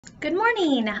Good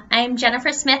morning. I'm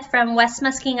Jennifer Smith from West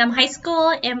Muskingum High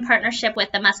School in partnership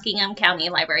with the Muskingum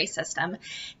County Library System.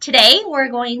 Today we're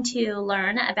going to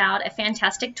learn about a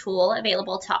fantastic tool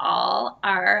available to all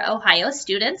our Ohio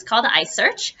students called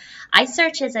iSearch.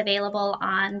 iSearch is available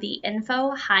on the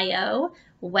InfoOhio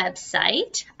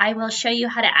website. I will show you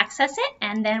how to access it,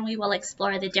 and then we will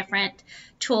explore the different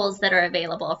tools that are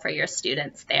available for your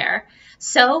students there.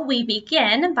 So we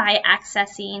begin by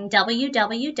accessing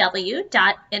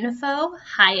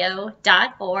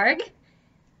www.infoohio.org.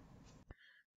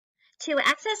 To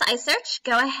access iSearch,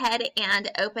 go ahead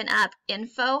and open up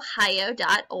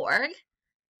infoohio.org.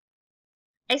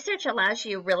 iSearch allows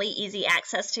you really easy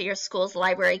access to your school's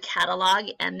library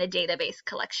catalog and the database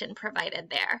collection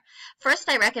provided there. First,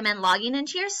 I recommend logging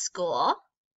into your school.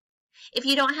 If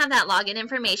you don't have that login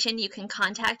information, you can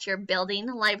contact your building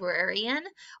librarian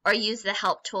or use the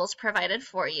help tools provided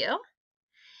for you.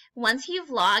 Once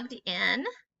you've logged in,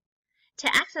 to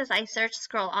access iSearch,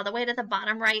 scroll all the way to the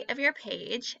bottom right of your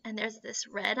page, and there's this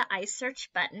red iSearch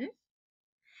button.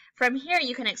 From here,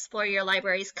 you can explore your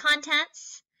library's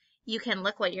contents. You can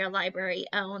look what your library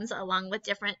owns, along with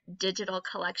different digital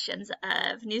collections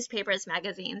of newspapers,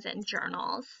 magazines, and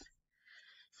journals.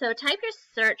 So type your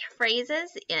search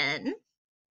phrases in.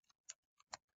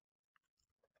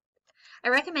 I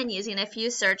recommend using a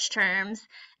few search terms.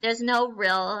 There's no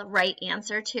real right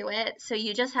answer to it, so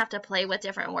you just have to play with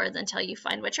different words until you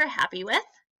find what you're happy with.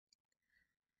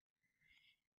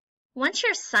 Once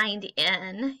you're signed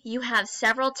in, you have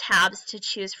several tabs to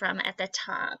choose from at the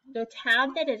top. The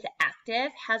tab that is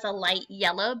active has a light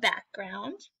yellow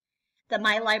background. The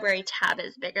My Library tab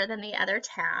is bigger than the other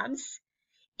tabs.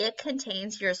 It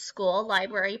contains your school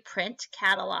library print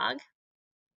catalog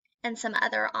and some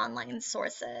other online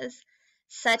sources,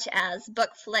 such as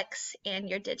Bookflix and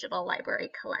your digital library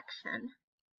collection.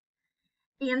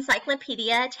 The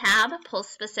Encyclopedia tab pulls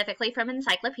specifically from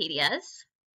encyclopedias.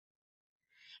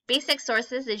 Basic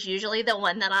Sources is usually the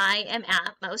one that I am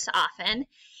at most often.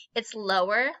 It's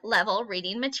lower level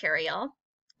reading material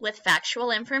with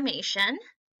factual information.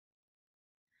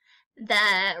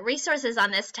 The resources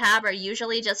on this tab are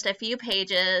usually just a few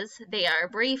pages. They are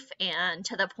brief and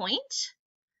to the point.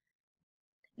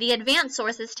 The Advanced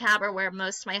Sources tab are where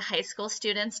most of my high school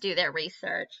students do their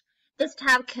research. This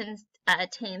tab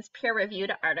contains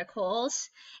peer-reviewed articles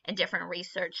and different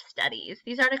research studies.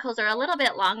 These articles are a little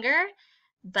bit longer,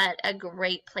 but a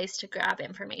great place to grab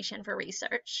information for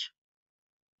research.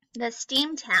 The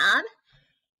STEAM tab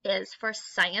is for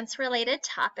science-related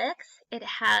topics. It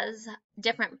has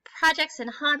different projects and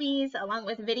hobbies along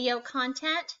with video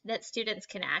content that students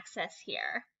can access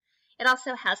here. It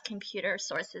also has computer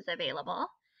sources available.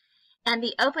 And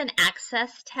the Open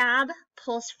Access tab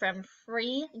pulls from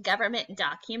free government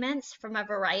documents from a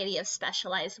variety of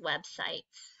specialized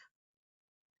websites.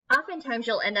 Oftentimes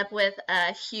you'll end up with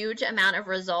a huge amount of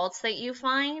results that you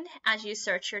find as you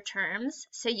search your terms,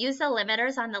 so use the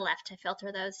limiters on the left to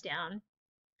filter those down.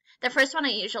 The first one I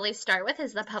usually start with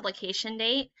is the publication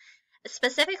date.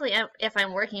 Specifically, if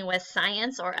I'm working with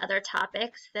science or other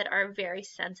topics that are very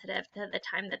sensitive to the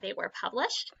time that they were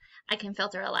published, I can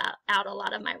filter out a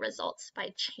lot of my results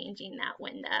by changing that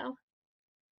window.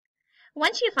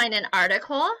 Once you find an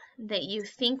article that you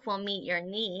think will meet your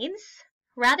needs,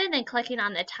 rather than clicking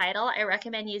on the title, I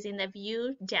recommend using the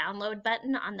View Download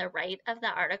button on the right of the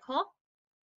article.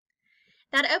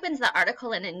 That opens the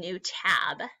article in a new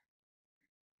tab.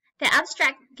 The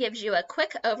abstract gives you a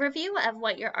quick overview of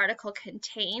what your article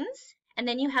contains, and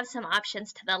then you have some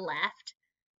options to the left.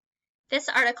 This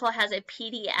article has a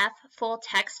PDF full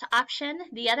text option.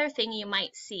 The other thing you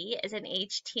might see is an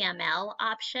HTML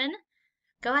option.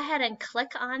 Go ahead and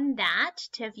click on that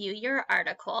to view your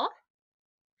article.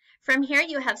 From here,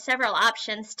 you have several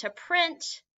options to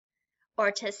print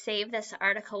or to save this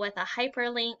article with a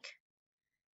hyperlink.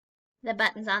 The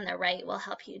buttons on the right will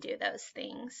help you do those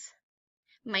things.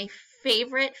 My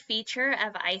favorite feature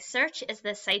of iSearch is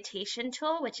the citation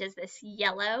tool, which is this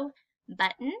yellow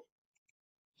button.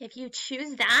 If you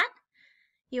choose that,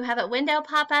 you have a window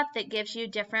pop up that gives you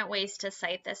different ways to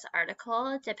cite this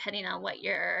article depending on what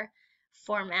your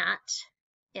format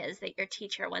is that your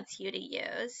teacher wants you to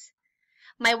use.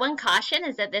 My one caution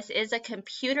is that this is a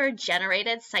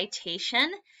computer-generated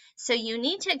citation, so you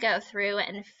need to go through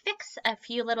and fix a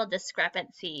few little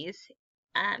discrepancies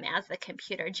as the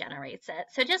computer generates it.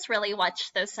 So just really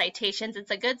watch those citations.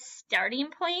 It's a good starting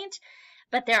point,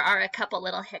 but there are a couple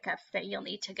little hiccups that you'll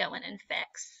need to go in and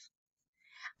fix.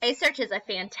 iSearch is a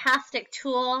fantastic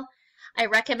tool. I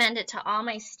recommend it to all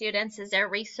my students as they're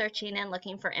researching and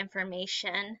looking for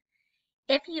information.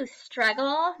 If you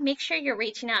struggle, make sure you're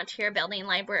reaching out to your building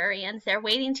librarians. They're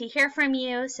waiting to hear from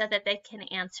you so that they can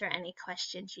answer any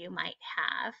questions you might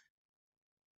have.